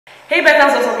Hey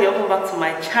Beckers, what's up? Welcome back to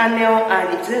my channel,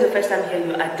 and if today is the first time here,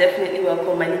 you are definitely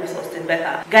welcome. My name is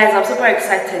Becca. Guys, I'm super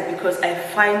excited because I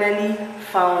finally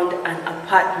found an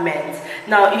apartment.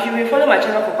 Now, if you've been following my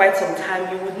channel for quite some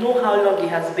time, you would know how long it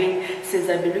has been since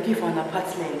I've been looking for an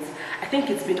apartment. I think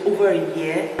it's been over a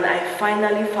year, and I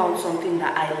finally found something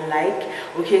that I like.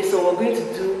 Okay, so we're going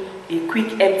to do a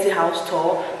quick empty house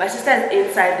tour. My sister is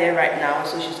inside there right now,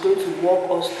 so she's going to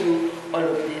walk us through all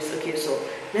of this. Okay, so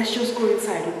let's just go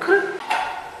inside, okay?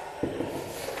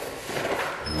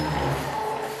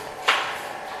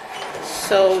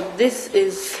 So this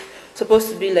is supposed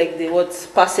to be like the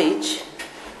passage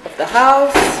of the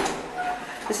house.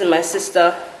 This is my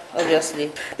sister,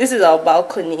 obviously. This is our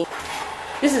balcony.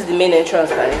 This is the main entrance,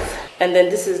 guys. And then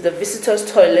this is the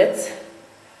visitor's toilet.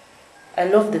 I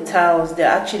love the tiles, they're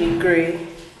actually grey.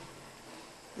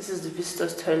 This is the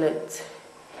visitor's toilet.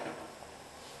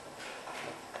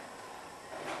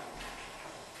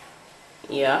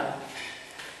 Yeah.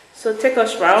 So take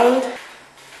us round.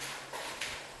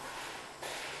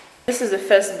 This is the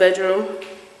first bedroom.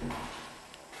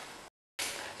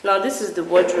 Now this is the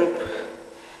wardrobe,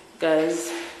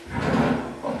 guys.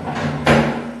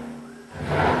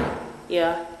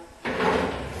 Yeah.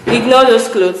 Ignore those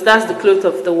clothes, that's the clothes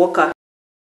of the worker.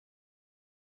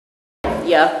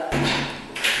 Yeah.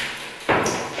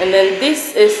 And then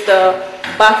this is the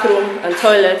bathroom and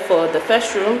toilet for the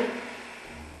first room.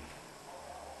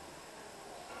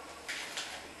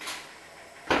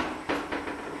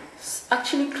 It's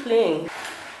actually clean.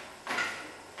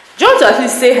 Do you want to at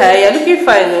least say hi? You're looking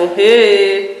fine. Oh,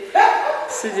 hey.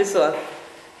 See this one.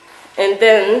 And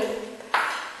then,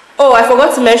 oh, I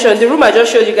forgot to mention, the room I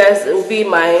just showed you guys will be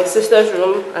my sister's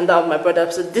room and that of my brother.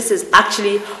 So this is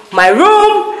actually my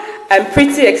room. I'm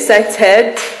pretty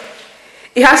excited.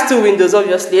 It has 2 windows,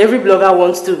 obviously. Every blogger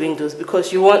wants 2 windows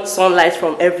because you want sunlight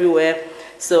from everywhere.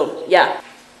 So, yeah.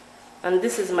 And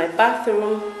this is my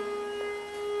bathroom.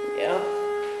 Yeah.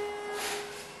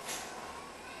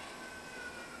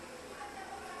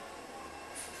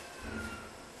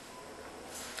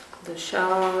 The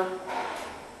shower.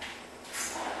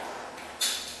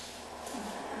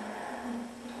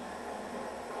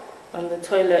 And the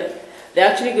toilet. They're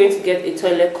actually going to get a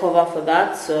toilet cover for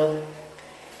that, so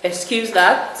excuse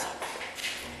that.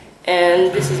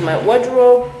 And this is my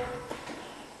wardrobe.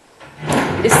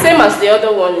 It's same as the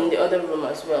other one in the other room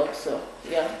as well, so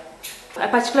yeah. I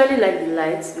particularly like the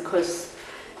lights because,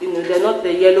 you know, they're not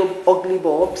the yellow ugly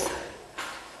bulbs.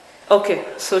 Okay,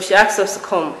 so she asked us to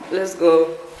come. Let's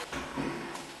go.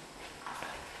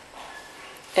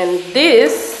 And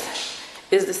this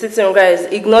is the sitting room, guys.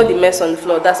 Ignore the mess on the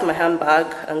floor. That's my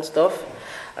handbag and stuff,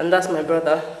 and that's my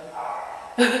brother.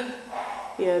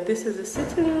 Yeah, this is the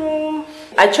sitting room.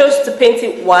 I chose to paint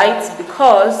it white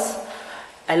because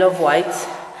I love white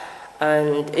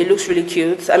and it looks really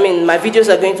cute. I mean, my videos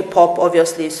are going to pop,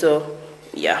 obviously, so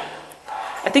yeah.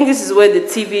 I think this is where the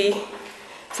TV is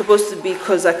supposed to be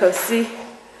because I can see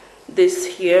this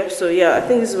here. So yeah, I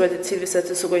think this is where the TV set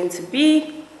is going to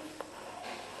be.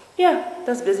 Yeah,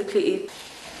 that's basically it.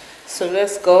 So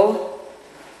let's go.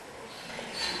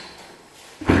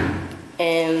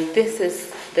 And this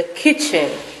is the kitchen.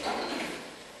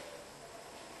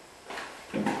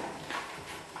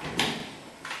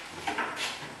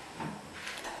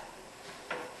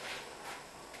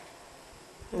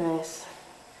 Nice.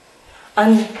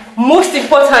 And most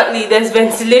importantly, there's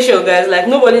ventilation, guys. Like,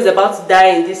 nobody's about to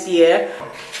die in this year.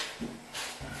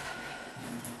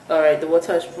 Alright, the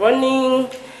water is running.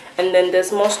 And then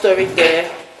there's more storage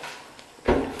there.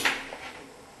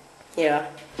 Yeah.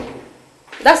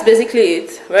 That's basically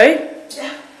it, right?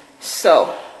 Yeah.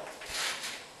 So,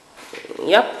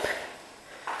 yep.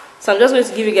 So I'm just going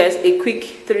to give you guys a quick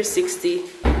 360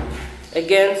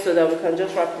 again so that we can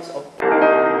just wrap this up.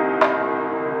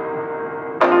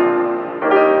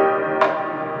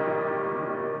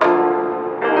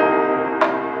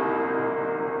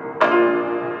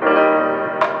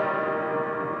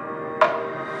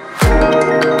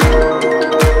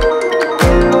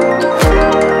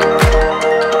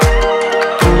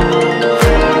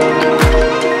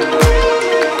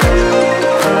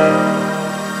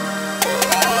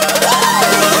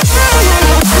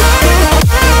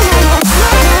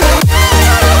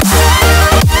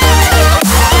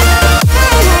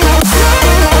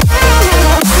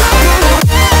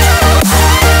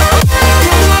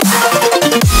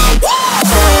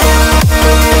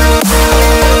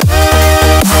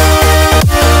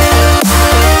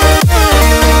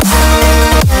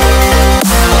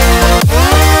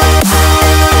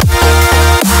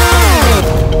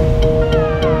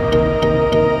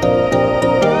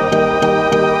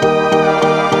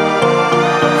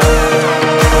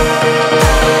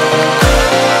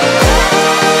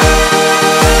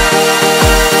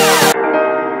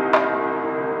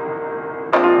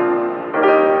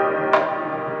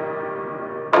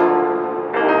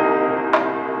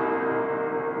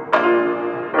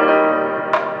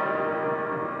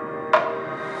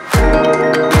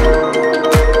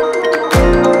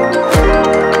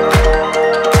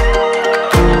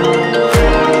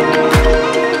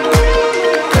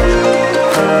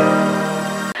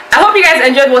 guys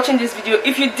enjoyed watching this video.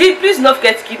 If you did, please don't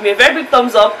forget to give me a very big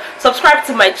thumbs up. Subscribe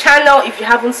to my channel if you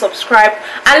haven't subscribed,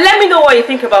 and let me know what you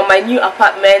think about my new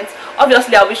apartment.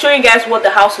 Obviously, I'll be showing you guys what the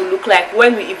house will look like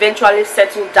when we eventually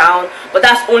settle down, but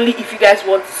that's only if you guys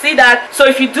want to see that. So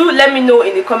if you do, let me know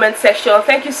in the comment section.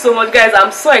 Thank you so much, guys.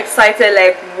 I'm so excited.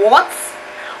 Like, what?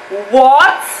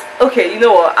 Okay, you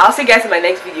know what? I'll see you guys in my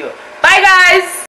next video. Bye, guys.